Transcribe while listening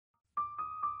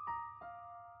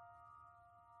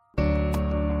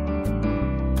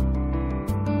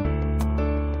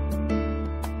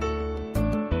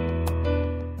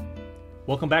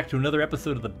Welcome back to another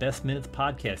episode of the Best Minutes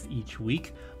podcast. Each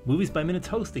week, Movies by Minutes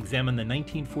host examine the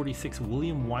 1946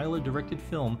 William Wyler directed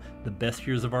film, The Best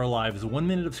Years of Our Lives, 1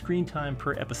 minute of screen time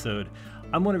per episode.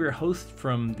 I'm one of your hosts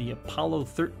from the Apollo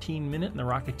 13 Minute and the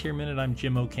Rocketeer Minute. I'm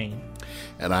Jim O'Kane.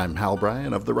 And I'm Hal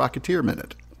Bryan of the Rocketeer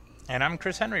Minute. And I'm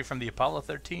Chris Henry from the Apollo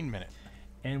 13 Minute.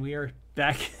 And we are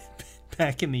back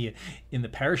in the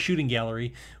parachuting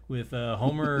gallery with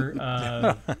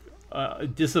Homer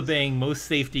disobeying most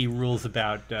safety rules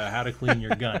about how to clean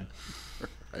your gun.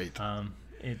 Right.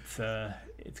 It's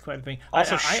quite a thing.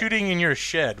 Also, shooting in your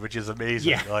shed, which is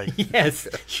amazing. Yeah. Yes,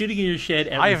 shooting in your shed.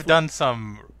 I have done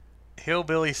some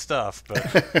hillbilly stuff,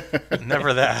 but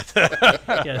never that.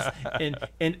 Yes,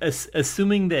 and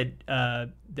assuming that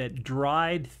that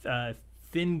dried,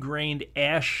 thin-grained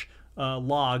ash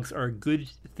logs are a good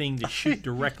thing to shoot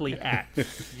directly at.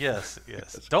 Yes.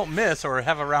 Don't miss or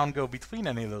have a round go between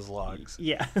any of those logs.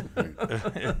 Yeah.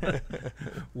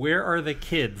 Where are the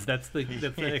kids? That's the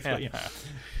next one.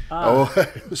 Yeah.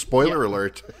 Spoiler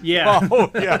alert. Yeah. Oh,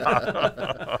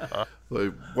 yeah.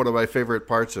 One of my favorite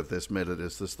parts of this minute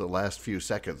is the last few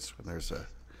seconds when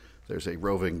there's a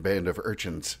roving band of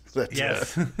urchins.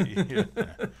 Yes.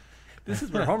 This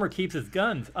is where Homer keeps his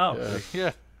guns. Oh.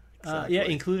 Yeah. Exactly. Yeah,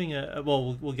 including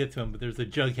we'll get to him, but there's a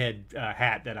Jughead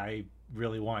hat that I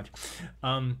really want.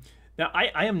 Now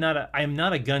I am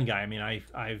not a gun guy. I mean,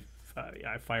 I've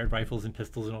fired rifles and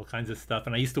pistols and all kinds of stuff,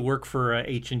 and I used to work for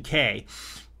H&K,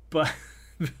 but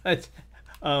as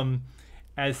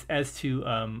to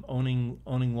owning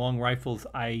long rifles,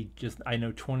 I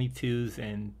know 22s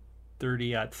and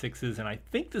 30-06s, and I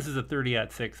think this is a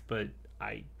 30-06, but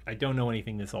I don't know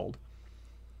anything this old.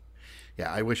 Yeah,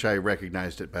 I wish I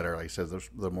recognized it better. Like I said,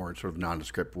 the more sort of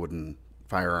nondescript wooden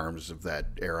firearms of that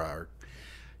era are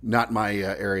not my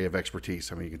area of expertise.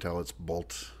 I mean, you can tell it's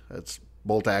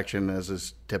bolt action, as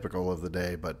is typical of the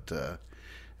day. But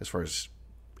as far as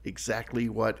exactly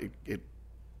what it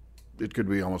could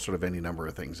be, almost sort of any number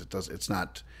of things. It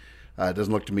doesn't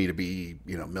look to me to be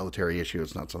military issue.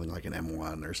 It's not something like an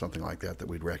M1 or something like that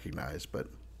we'd recognize. But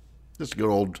just a good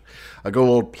old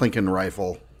Plinken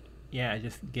rifle. Yeah,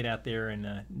 just get out there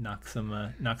and knock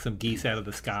some geese out of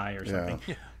the sky or something.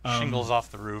 Yeah. Shingles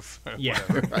off the roof. Yeah,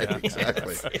 right, yeah.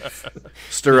 Exactly.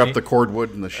 Stir up the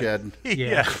cordwood in the shed.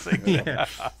 Yeah,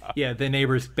 yeah. The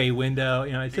neighbor's bay window.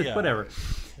 It's just whatever.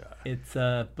 Yeah. It's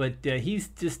but he's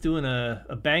just doing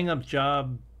a bang up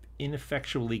job,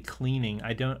 ineffectually cleaning.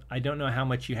 I don't know how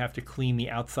much you have to clean the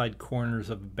outside corners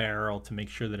of a barrel to make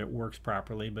sure that it works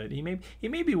properly. But he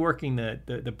may be working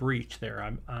the breech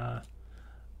there.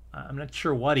 I'm not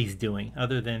sure what he's doing,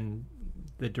 other than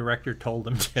the director told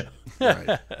him to.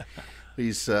 Right.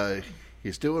 He's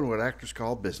doing what actors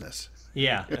call business.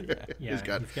 Yeah. He's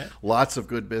got lots of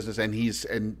good business,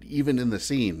 and even in the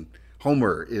scene,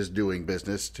 Homer is doing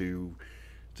business to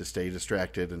stay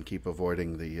distracted and keep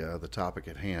avoiding the topic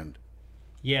at hand.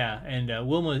 Yeah, and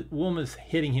Wilma's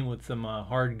hitting him with some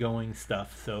hard going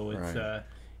stuff, so it's right.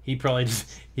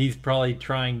 He's probably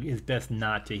trying his best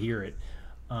not to hear it.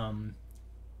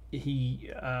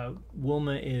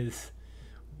 Wilma is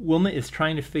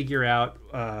trying to figure out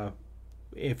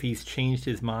if he's changed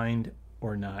his mind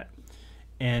or not,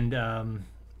 and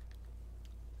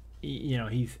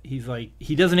he's like,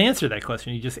 he doesn't answer that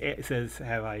question. He just says,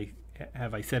 have I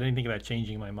said anything about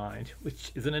changing my mind,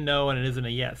 which isn't a no and it isn't a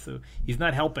yes, so he's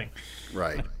not helping.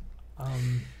 Right.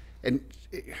 And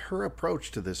her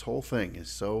approach to this whole thing is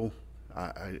so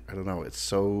I don't know,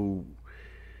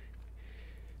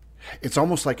 it's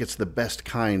almost like it's the best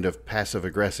kind of passive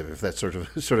aggressive, if that's sort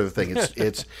of thing.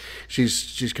 It's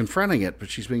she's confronting it, but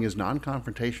she's being as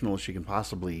non-confrontational as she can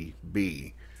possibly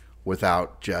be,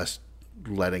 without just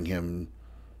letting him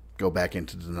go back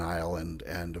into denial and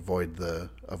avoid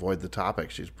the topic.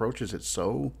 She approaches it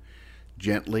so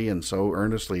gently and so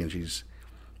earnestly, and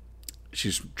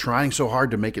she's trying so hard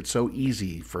to make it so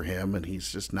easy for him, and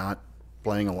he's just not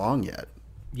playing along yet.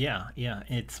 Yeah.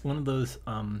 It's one of those.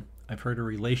 I've heard a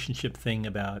relationship thing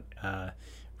about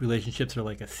relationships are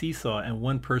like a seesaw, and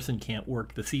one person can't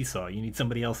work the seesaw. You need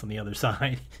somebody else on the other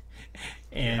side.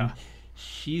 And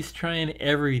she's trying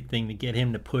everything to get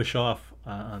him to push off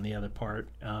on the other part,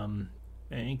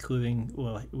 including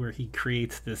where he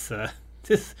creates this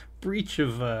breach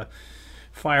of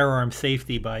firearm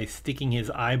safety by sticking his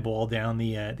eyeball down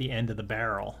the end of the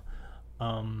barrel,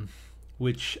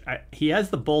 which he has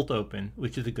the bolt open,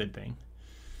 which is a good thing.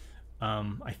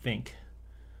 I think,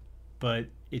 but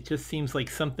it just seems like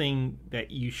something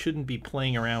that you shouldn't be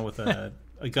playing around with a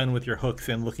gun with your hooks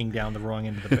and looking down the wrong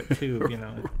end of the tube,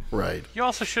 Right. You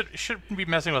also shouldn't be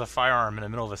messing with a firearm in the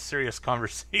middle of a serious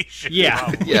conversation.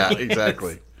 Yeah. Yeah,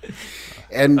 exactly.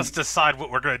 And let's decide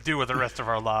what we're going to do with the rest of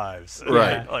our lives.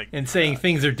 Right. Like, and saying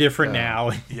things are different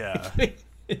now. yeah.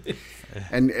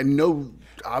 and no,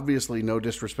 obviously no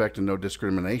disrespect and no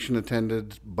discrimination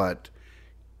intended, but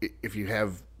if you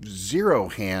have zero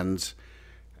hands,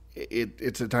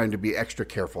 it's a time to be extra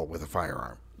careful with a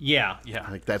firearm. Yeah. Yeah.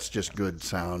 Like that's just good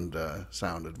sound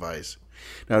advice.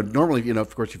 Now, normally,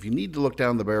 of course, if you need to look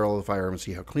down the barrel of the firearm and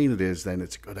see how clean it is, then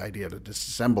it's a good idea to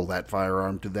disassemble that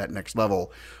firearm to that next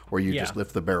level where you just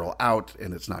lift the barrel out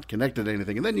and it's not connected to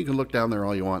anything. And then you can look down there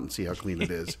all you want and see how clean it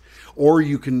is. Or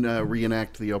you can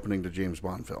reenact the opening to James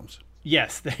Bond films,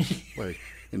 Yes. like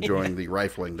enjoying the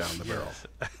rifling down the barrel.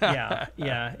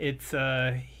 Yeah. It's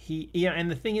and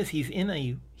the thing is, he's in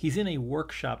a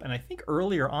workshop, and I think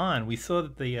earlier on we saw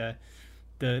that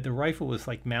the rifle was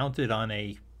like mounted on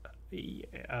a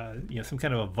some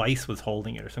kind of a vise was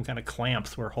holding it, or some kind of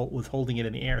clamps was holding it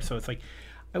in the air. So it's like,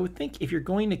 I would think if you're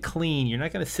going to clean, you're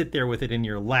not going to sit there with it in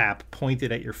your lap,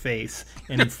 pointed at your face,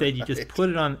 and instead you just put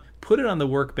it on the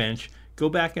workbench, go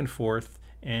back and forth,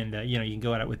 and you can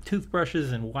go at it with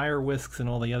toothbrushes and wire whisks and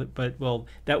all the other. But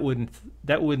that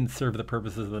wouldn't serve the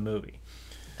purposes of the movie.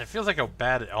 It feels like a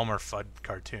bad Elmer Fudd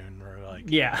cartoon where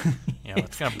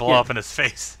it's gonna blow up in his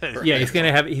face. Yeah, he's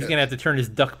gonna have to turn his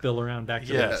duck bill around back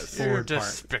to the forward you're part.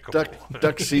 despicable.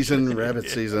 Duck season, rabbit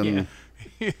season.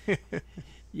 Yeah.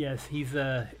 Yes, he's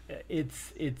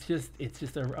it's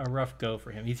just a rough go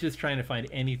for him. He's just trying to find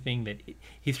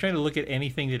he's trying to look at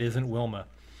anything that isn't Wilma.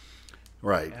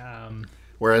 Right.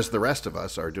 Whereas the rest of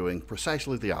us are doing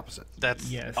precisely the opposite.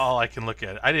 That's all I can look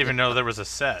at. I didn't even know there was a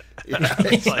set.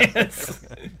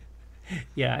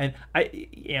 Yeah,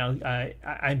 and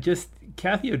I'm just,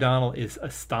 Kathy O'Donnell is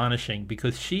astonishing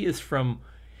because she is from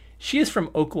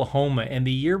Oklahoma, and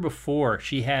the year before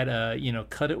she had a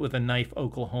cut it with a knife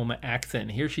Oklahoma accent.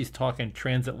 And here she's talking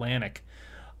transatlantic.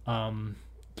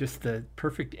 Just the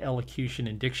perfect elocution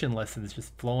and diction lessons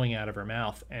just flowing out of her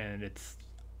mouth, and it's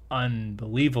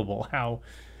unbelievable how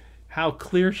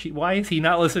clear she. Why is he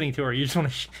not listening to her? You just want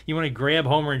to grab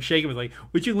Homer and shake him. It's like,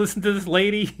 would you listen to this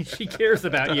lady? She cares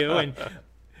about you. And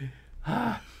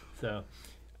so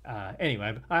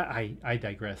anyway, I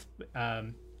digress.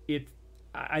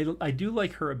 I do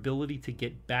like her ability to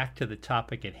get back to the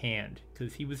topic at hand,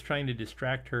 because he was trying to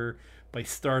distract her by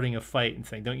starting a fight and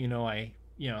saying, don't you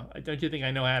think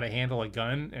I know how to handle a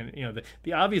gun? And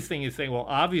the obvious thing is saying, well,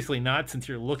 obviously not, since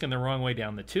you're looking the wrong way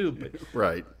down the tube. But,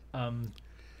 right.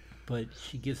 But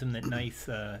she gives him that nice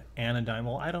anodyne.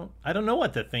 Well, I don't know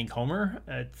what to think, Homer.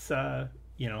 It's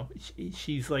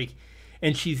she's like,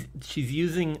 and she's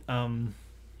using.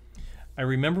 I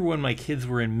remember when my kids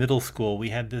were in middle school, we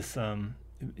had this.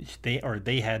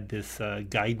 They had this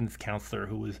guidance counselor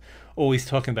who was always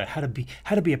talking about how to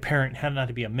be a parent, how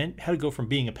to go from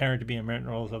being a parent to being a parent,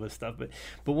 and all this other stuff. But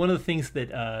one of the things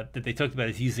that they talked about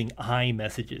is using I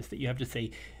messages, that you have to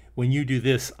say, when you do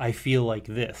this, I feel like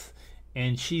this.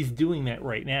 And she's doing that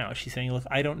right now. She's saying, look,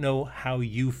 I don't know how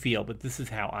you feel, but this is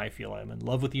how I feel. I'm in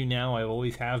love with you now. I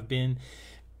always have been.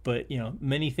 But,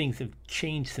 many things have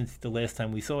changed since the last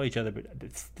time we saw each other, but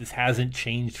this hasn't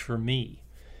changed for me.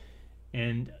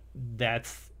 And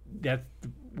that's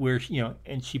where,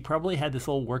 and she probably had this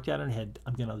all worked out in her head.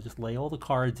 I'm going to just lay all the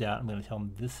cards out. I'm going to tell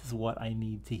them, this is what I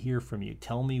need to hear from you.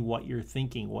 Tell me what you're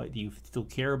thinking. What, do you still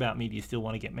care about me? Do you still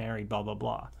want to get married? Blah, blah,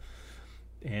 blah.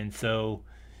 And so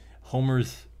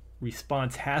Homer's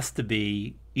response has to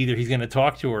be either he's going to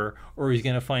talk to her or he's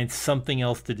going to find something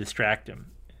else to distract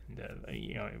him.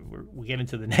 And, we'll get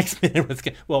into the next minute.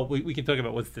 We can talk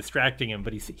about what's distracting him,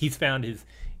 but he's found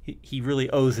he really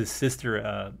owes his sister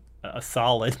a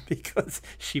solid because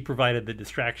she provided the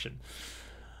distraction.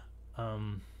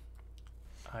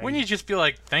 Wouldn't you just be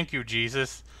like, thank you,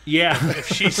 Jesus? Yeah. If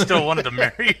she still wanted to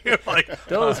marry you, like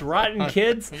those rotten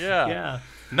kids. Yeah.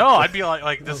 No, I'd be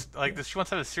like this. She wants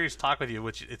to have a serious talk with you,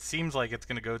 which it seems like it's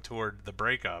going to go toward the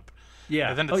breakup. Yeah.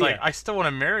 And then it's I still want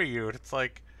to marry you. And it's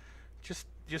like,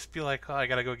 just be like, I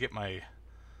got to go get my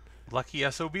lucky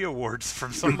SOB awards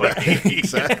from somebody.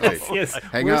 Exactly. Yes.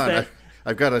 Hang on.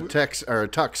 I've got a tux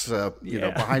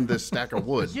behind this stack of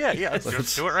wood. Yeah.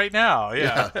 Let's do it right now.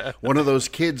 Yeah. One of those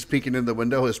kids peeking in the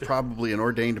window is probably an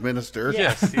ordained minister.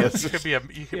 Yes. You could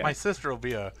be my sister will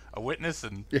be a witness,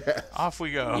 and off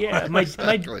we go. Yeah.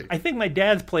 I think my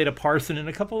dad's played a parson in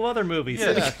a couple of other movies.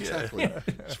 Yeah, exactly.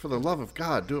 Just for the love of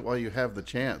God, do it while you have the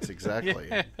chance. Exactly.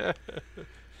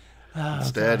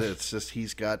 Instead, it's just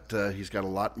he's got a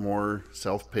lot more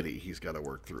self-pity he's got to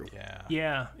work through.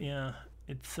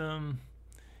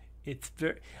 It's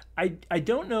very. I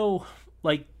don't know.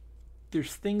 Like,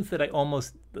 there's things that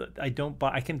I don't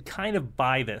buy. I can kind of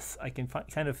buy this. I can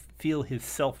kind of feel his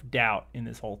self-doubt in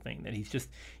this whole thing, that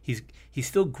he's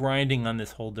still grinding on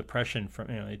this whole depression from,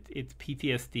 it's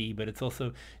PTSD, but it's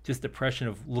also just depression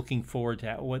of looking forward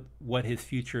to what his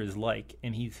future is like,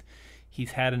 and he's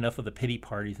had enough of the pity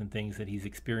parties and things that he's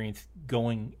experienced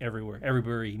going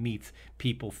everywhere he meets,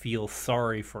 people feel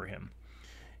sorry for him.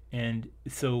 And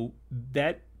so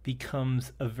that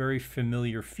becomes a very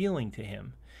familiar feeling to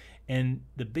him. And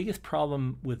the biggest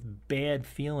problem with bad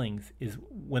feelings is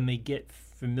when they get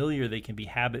familiar, they can be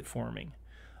habit forming.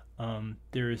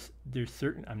 There's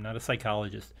certain, I'm not a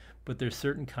psychologist, but there's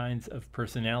certain kinds of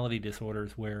personality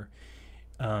disorders where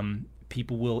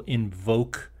people will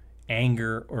invoke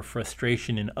anger or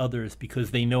frustration in others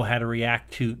because they know how to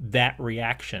react to that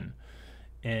reaction.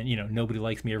 And nobody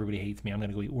likes me, everybody hates me, I'm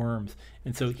going to go eat worms.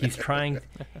 And so he's trying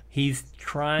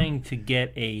to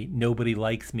get a nobody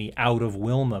likes me out of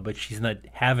Wilma, but she's not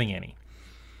having any.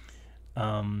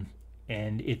 And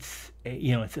it's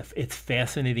it's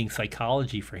fascinating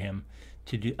psychology for him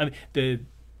to do. I mean,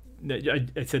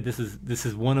 I said this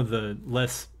is one of the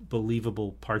less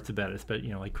believable parts about it, but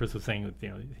like Chris was saying,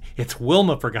 it's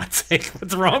Wilma, for God's sake,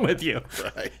 what's wrong with you?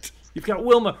 Right. You've got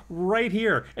Wilma right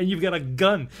here, and you've got a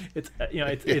gun. It's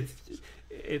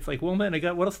it's like, Wilma, and I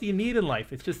got, what else do you need in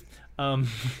life? It's just I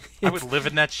would live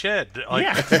in that shed.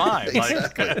 Yeah. It's fine.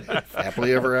 Exactly.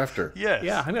 Happily ever after. Yes.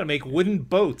 Yeah, I'm gonna make wooden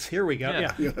boats. Here we go.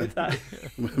 Yeah.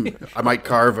 I might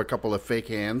carve a couple of fake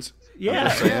hands.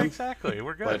 Yeah. Yeah, exactly.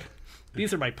 We're good. But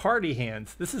These are my party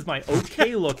hands. This is my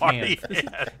okay look hands.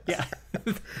 Yeah.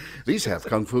 these have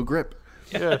kung fu grip.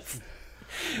 Yes.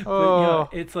 But,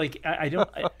 it's like I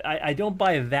don't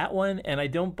buy that one, and I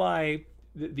don't buy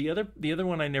the other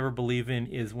one. I never believe in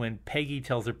is when Peggy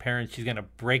tells her parents she's gonna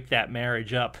break that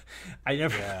marriage up. I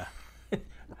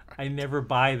never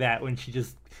buy that when she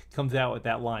just comes out with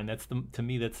that line. To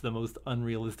me that's the most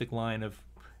unrealistic line of,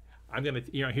 I'm gonna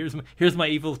here's my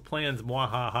evil plans,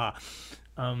 mwahaha.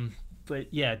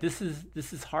 But yeah, this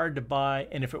is hard to buy,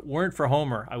 and if it weren't for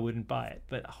Homer, I wouldn't buy it.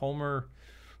 But Homer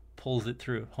pulls it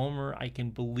through. Homer, I can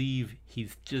believe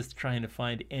he's just trying to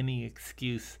find any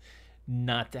excuse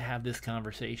not to have this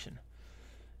conversation.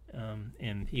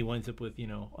 And he winds up with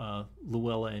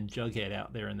Luella and Jughead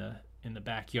out there in the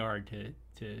backyard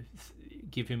to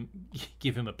give him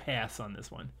a pass on this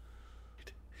one.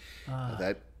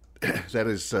 That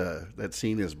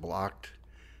scene is blocked,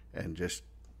 and just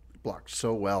blocked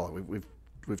so well.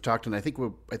 We've talked, and I think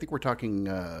we're talking.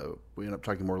 We end up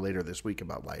talking more later this week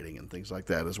about lighting and things like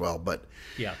that as well. But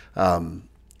yeah,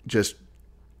 just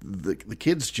the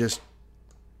kids just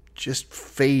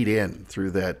fade in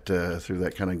through that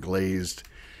kind of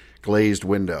glazed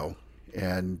window,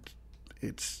 and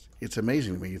it's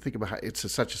amazing to me. You think about how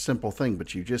it's such a simple thing,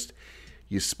 but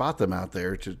you spot them out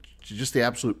there to just the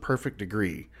absolute perfect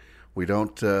degree. We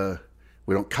don't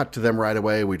cut to them right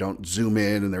away. We don't zoom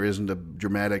in, and there isn't a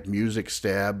dramatic music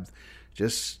stab.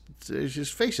 There's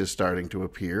just faces starting to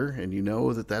appear, and you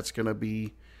know that's going to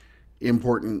be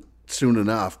important soon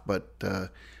enough. But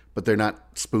they're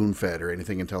not spoon-fed or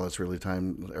anything until it's really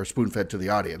time, or spoon-fed to the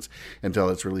audience until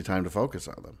it's really time to focus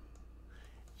on them.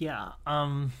 Yeah.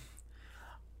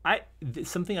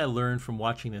 Something I learned from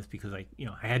watching this, because I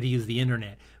had to use the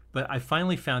internet, but I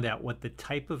finally found out what the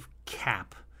type of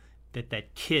cap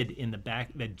that kid in the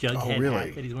back, that Jughead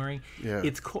hat that he's wearing,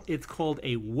 it's called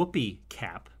a whoopee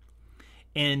cap.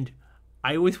 And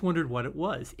I always wondered what it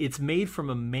was. It's made from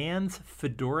a man's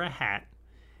fedora hat.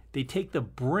 They take the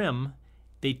brim,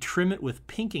 they trim it with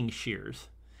pinking shears,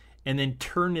 and then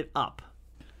turn it up.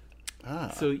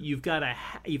 So you've got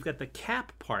the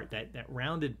cap part, that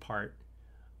rounded part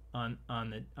on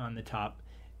the top,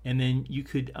 and then you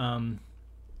could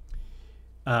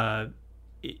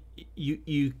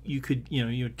you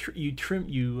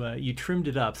trimmed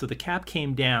it up, so the cap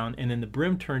came down, and then the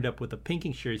brim turned up with the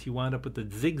pinking shears. You wound up with the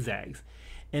zigzags,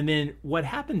 and then what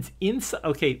happens inside?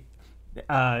 Okay,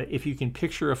 if you can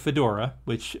picture a fedora,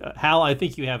 which Hal, I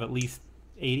think you have at least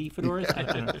 80 fedoras. I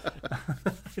don't know.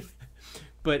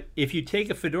 But if you take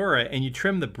a fedora and you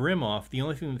trim the brim off, the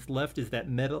only thing that's left is that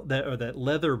that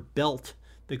leather belt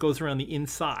that goes around the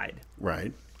inside.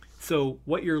 Right. So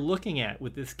what you're looking at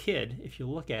with this kid, if you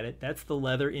look at it, that's the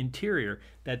leather interior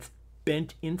that's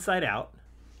bent inside out.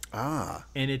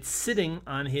 And it's sitting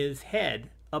on his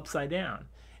head upside down.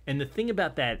 And the thing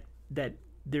about that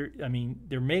they're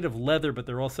made of leather, but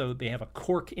they have a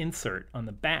cork insert on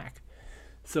the back.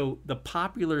 So the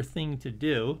popular thing to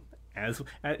do, as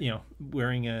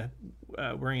wearing an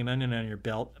onion on your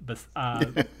belt, but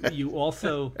you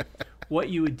also, what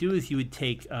you would do is you would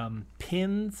take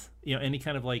pins, any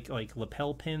kind of like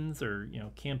lapel pins or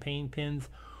campaign pins,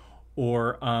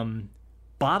 or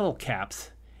bottle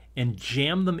caps, and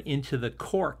jam them into the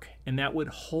cork, and that would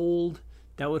hold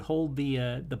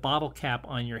the bottle cap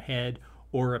on your head,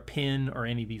 or a pin, or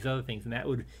any of these other things,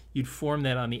 and you'd form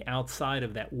that on the outside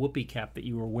of that whoopee cap that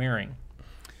you were wearing.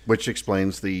 Which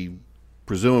explains the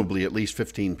presumably at least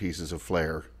 15 pieces of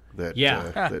flair that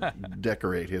that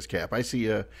decorate his cap. I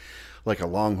see like a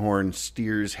longhorn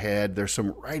steer's head. There's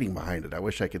some writing behind it. I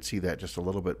wish I could see that just a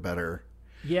little bit better.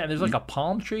 Yeah, there's like a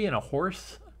palm tree and a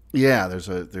horse. Yeah, there's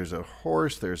a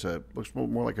horse. Looks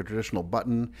more like a traditional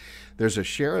button. There's a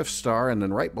sheriff's star, and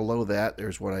then right below that,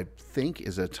 there's what I think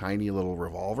is a tiny little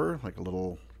revolver, like a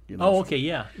little. Oh, okay,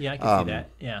 yeah, I can see that.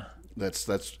 Yeah.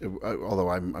 That's although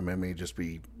I may just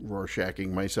be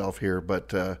Rorschaching myself here,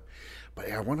 but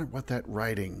yeah, I wonder what that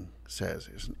writing says.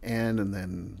 There's an N and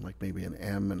then like maybe an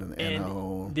M and an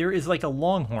N-O. There is like a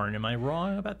longhorn. Am I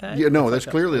wrong about that? Yeah, no, that's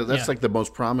clearly like the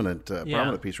most prominent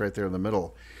piece right there in the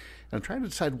middle. And I'm trying to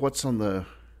decide what's on the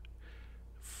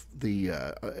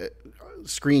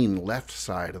screen left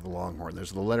side of the longhorn.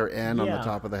 There's the letter N on the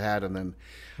top of the hat, and then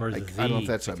or is it Z? I don't know if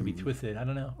that's it could be twisted. I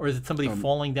don't know. Or is it somebody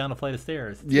falling down a flight of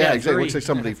stairs? Yeah, exactly. It looks like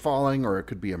somebody falling, or it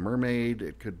could be a mermaid.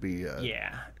 It could be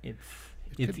it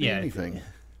could be anything.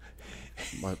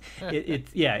 But,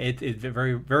 it's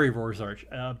very very Rorschach.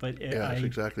 Yes,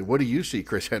 exactly. What do you see,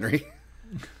 Chris Henry?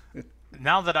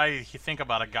 Now that I think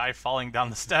about a guy falling down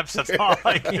the steps, that's all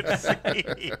I can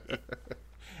see.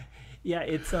 Yeah,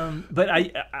 it's but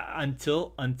I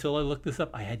until I looked this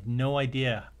up, I had no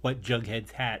idea what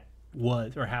Jughead's hat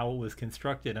was or how it was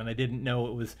constructed, and I didn't know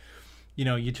it was,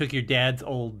 you took your dad's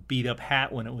old beat up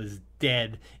hat when it was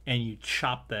dead, and you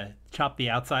chopped the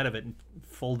outside of it and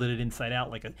folded it inside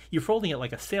out you're folding it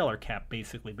like a sailor cap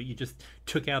basically, but you just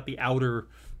took out the outer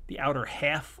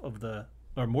half of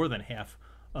or more than half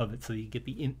of it, so you get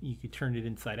you could turn it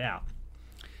inside out.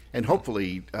 And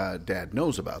hopefully, Dad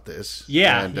knows about this.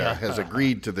 And has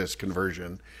agreed to this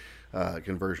conversion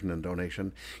and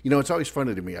donation. It's always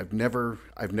funny to me. I've never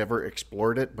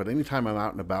explored it, but anytime I'm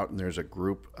out and about and there's a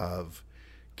group of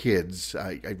kids,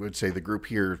 I would say the group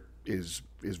here is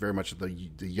very much the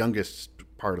youngest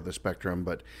part of the spectrum,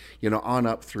 but on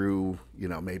up through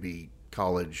maybe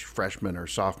college freshmen or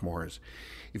sophomores.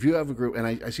 If you have a group, and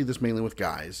I see this mainly with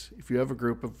guys, if you have a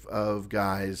group of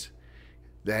guys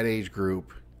that age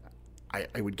group,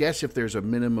 I would guess if there's a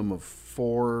minimum of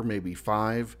 4, maybe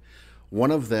 5,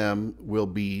 one of them will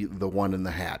be the one in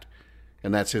the hat.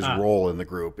 And that's his role in the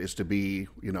group, is to be,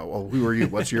 who are you?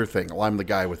 What's your thing? Well, I'm the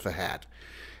guy with the hat.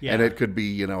 Yeah. And it could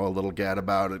be, a little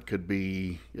gadabout. It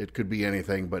could be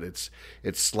anything, but it's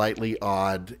slightly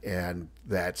odd, and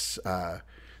that's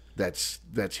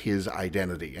his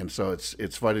identity. And so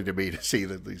it's funny to me to see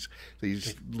that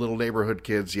these little neighborhood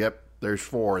kids, yep, there's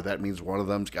 4. That means one of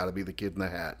them's got to be the kid in the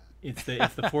hat. It's the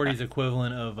 40s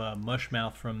equivalent of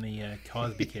Mushmouth from the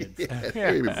Cosby Kids.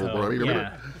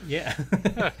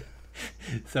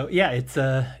 So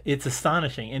it's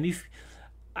astonishing, and these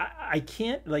I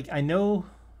can't I know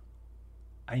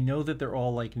that they're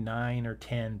all like 9 or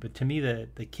 10, but to me the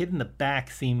kid in the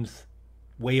back seems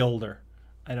way older.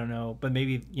 I don't know, but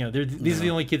maybe these are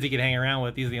the only kids he could hang around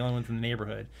with. These are the only ones in the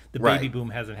neighborhood. The baby boom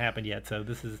hasn't happened yet, so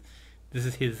this is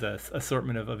his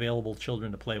assortment of available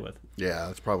children to play with. Yeah,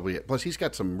 that's probably it. Plus, he's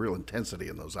got some real intensity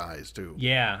in those eyes too.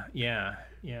 Yeah.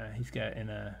 He's got in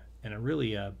a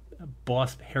really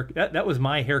boss haircut. That was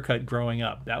my haircut growing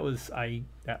up. That's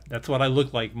what I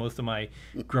looked like most of my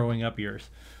growing up years.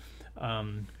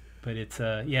 But it's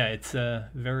a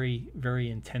very very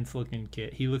intense looking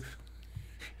kid. He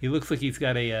looks like he's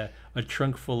got a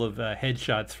trunk full of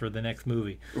headshots for the next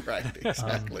movie. Right,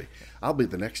 exactly. I'll be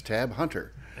the next Tab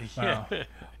Hunter. Wow.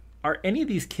 Are any of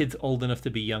these kids old enough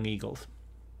to be Young Eagles?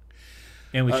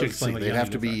 And we should explain what they'd Young have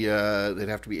to Eagles be. are. They'd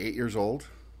have to be 8 years old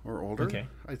or older. Okay.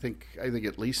 I think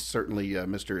at least certainly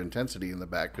Mr. Intensity in the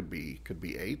back could be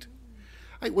 8.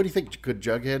 What do you think? Could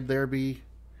Jughead there be?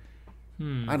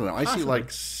 I don't know. I see like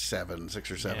 6 or 7 with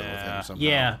him somehow.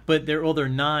 Yeah, but they're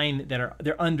 9 they're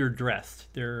underdressed.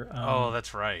 They're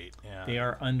that's right. Yeah. They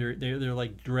are they're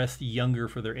like dressed younger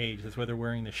for their age. That's why they're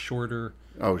wearing the shorter.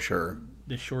 Oh, sure.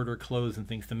 The shorter clothes and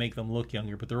things to make them look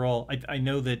younger, but they're all. I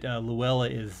know that Luella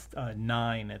is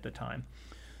 9 at the time,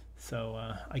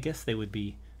 so I guess they would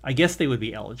be.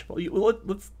 Eligible.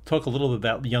 Let's talk a little bit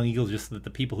about the Young Eagles, just so that the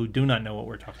people who do not know what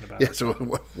we're talking about. Yeah. So,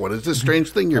 what is this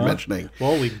strange thing you're mentioning?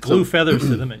 Well, we glue feathers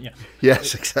to them, and yeah.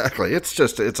 Yes, exactly. It's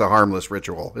a harmless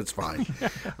ritual. It's fine.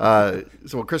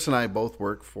 So, Chris and I both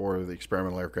work for the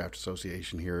Experimental Aircraft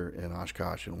Association here in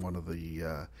Oshkosh, and one of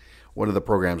the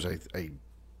programs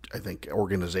I think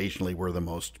organizationally we're the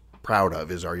most proud of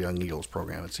is our Young Eagles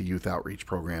program. It's a youth outreach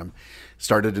program.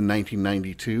 Started in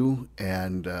 1992,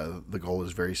 and the goal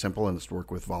is very simple, and it's to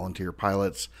work with volunteer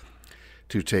pilots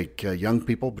to take young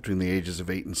people between the ages of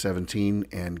 8 and 17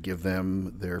 and give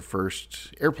them their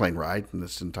first airplane ride, and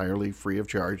it's entirely free of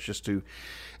charge, just to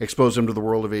expose them to the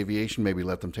world of aviation, maybe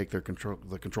let them take the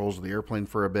controls of the airplane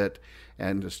for a bit,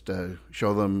 and just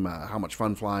show them how much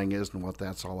fun flying is and what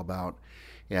that's all about.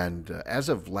 And as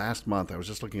of last month, I was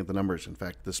just looking at the numbers. In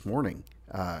fact, this morning,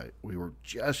 we were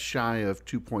just shy of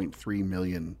 2.3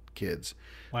 million kids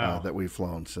that we've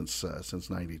flown since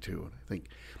 92. I think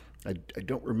I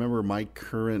don't remember my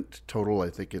current total. I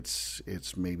think it's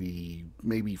maybe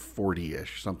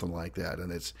 40-ish, something like that.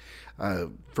 And it's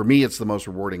for me, it's the most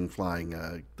rewarding flying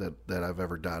that I've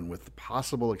ever done, with the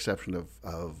possible exception of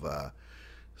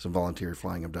some volunteer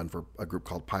flying I've done for a group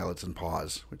called Pilots and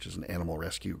Paws, which is an animal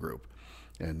rescue group,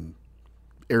 and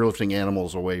airlifting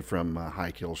animals away from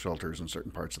high kill shelters in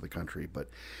certain parts of the country.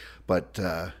 But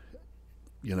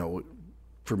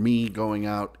for me, going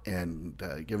out and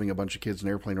giving a bunch of kids an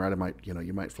airplane ride,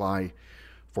 you might fly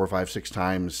 4, 5, 6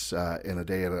 times in a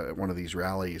day at one of these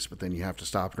rallies, but then you have to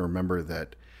stop and remember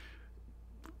that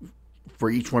for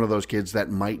each one of those kids,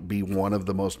 that might be one of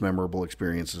the most memorable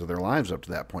experiences of their lives up to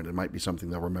that point. It might be something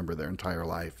they'll remember their entire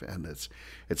life, and it's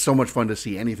so much fun to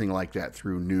see anything like that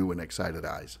through new and excited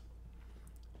eyes.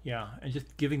 Yeah, and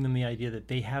just giving them the idea that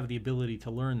they have the ability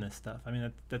to learn this stuff. I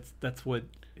mean, that's what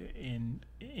in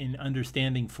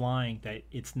understanding flying, that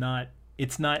it's not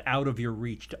out of your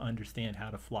reach to understand how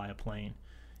to fly a plane.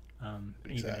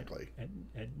 Exactly.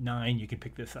 At 9, you can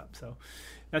pick this up. So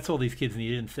that's all these kids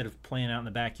needed. Instead of playing out in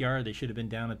the backyard, they should have been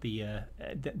down at the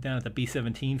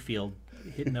B-17 field,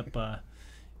 hitting up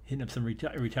some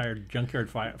retired junkyard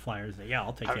flyers. Yeah,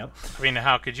 I'll take you up. I mean,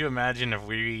 how could you imagine if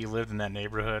we lived in that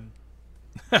neighborhood?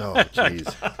 Oh, jeez.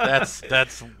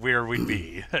 That's where we'd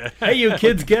be. Hey, you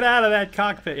kids, get out of that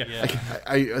cockpit. Yeah.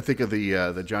 I think of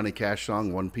the Johnny Cash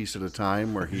song "One Piece at a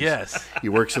Time," where he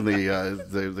works in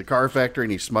the car factory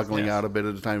and he's smuggling out a bit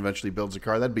at a time. Eventually, builds a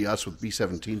car. That'd be us with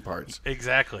B-17 parts.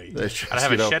 Exactly. I'd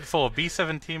have a shed full of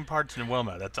B-17 parts in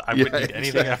Wilma. I wouldn't need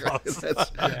anything else.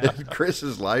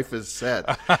 Chris's life is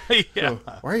set. So,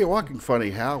 why are you walking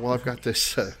funny, Hal? Well, I've got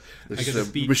this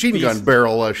machine gun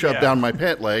barrel shoved down my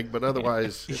pant leg, but otherwise.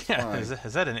 It's fine.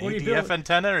 Is that an ADF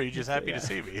antenna, or are you just happy to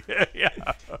see me?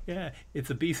 Yeah,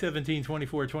 it's a B-17,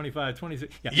 24, 25,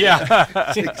 26. Yeah.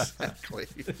 Exactly.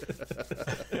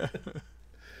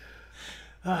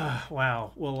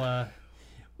 Wow. Well,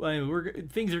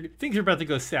 things are about to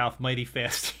go south mighty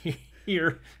fast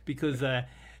here, because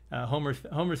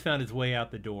Homer's found his way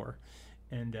out the door.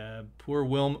 And poor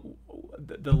Wilma,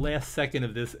 the last second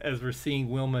of this, as we're seeing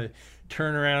Wilma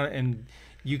turn around, and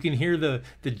you can hear the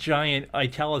giant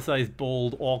italicized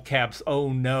bold all caps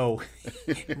 "oh no"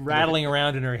 rattling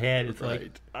around in her head. It's like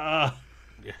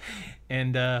Yeah.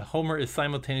 And Homer is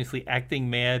simultaneously acting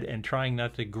mad and trying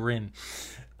not to grin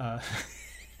as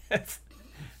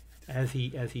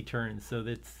he turns. So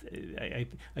that's I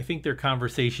think their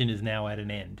conversation is now at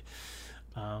an end.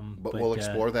 But we'll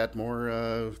explore that more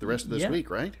the rest of this week,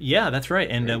 right? Yeah, that's right.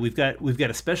 And we've got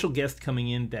a special guest coming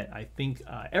in that I think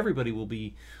everybody will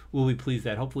be pleased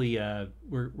at. Hopefully,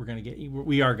 we're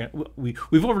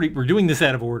doing this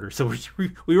out of order, so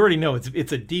we already know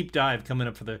it's a deep dive coming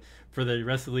up for the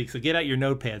rest of the week. So get out your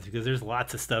notepads, because there's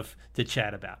lots of stuff to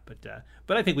chat about.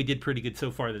 But I think we did pretty good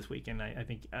so far this week, and I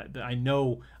think I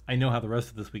know how the rest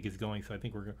of this week is going. So I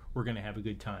think we're going to have a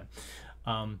good time.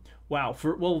 Wow.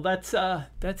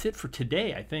 That's it for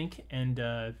today, I think. And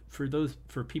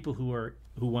for people who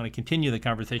want to continue the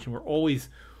conversation, you're always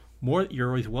more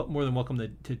than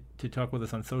welcome to talk with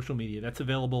us on social media. That's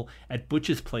available at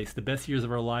Butch's Place, the Best Years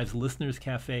of Our Lives Listeners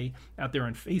Cafe, out there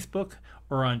on Facebook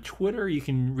or on Twitter. You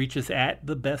can reach us at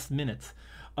The Best Minutes.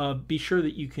 Be sure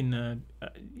that you can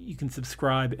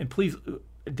subscribe, and please.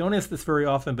 Don't ask this very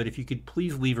often, but if you could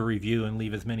please leave a review and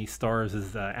leave as many stars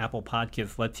as Apple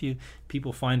Podcasts lets you.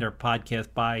 People find our podcast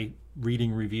by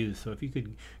reading reviews. So if you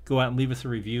could go out and leave us a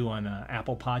review on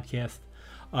Apple Podcasts.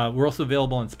 We're also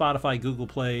available on Spotify, Google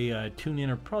Play, TuneIn,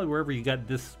 or probably wherever you got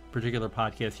this particular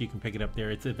podcast. You can pick it up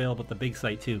there. It's available at the big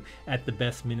site, too, at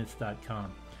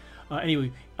thebestminutes.com.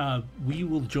 Anyway, we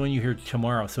will join you here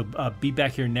tomorrow. So be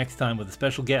back here next time with a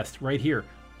special guest right here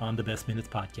on the Best Minutes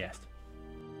Podcast.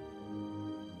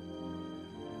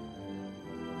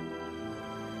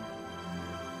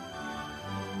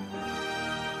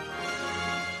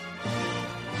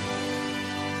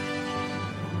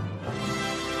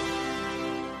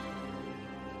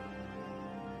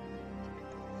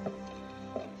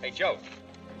 Hey, Joe,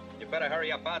 you better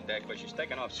hurry up out there, because she's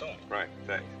taking off soon. Right,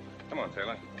 thanks. Come on,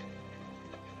 Taylor.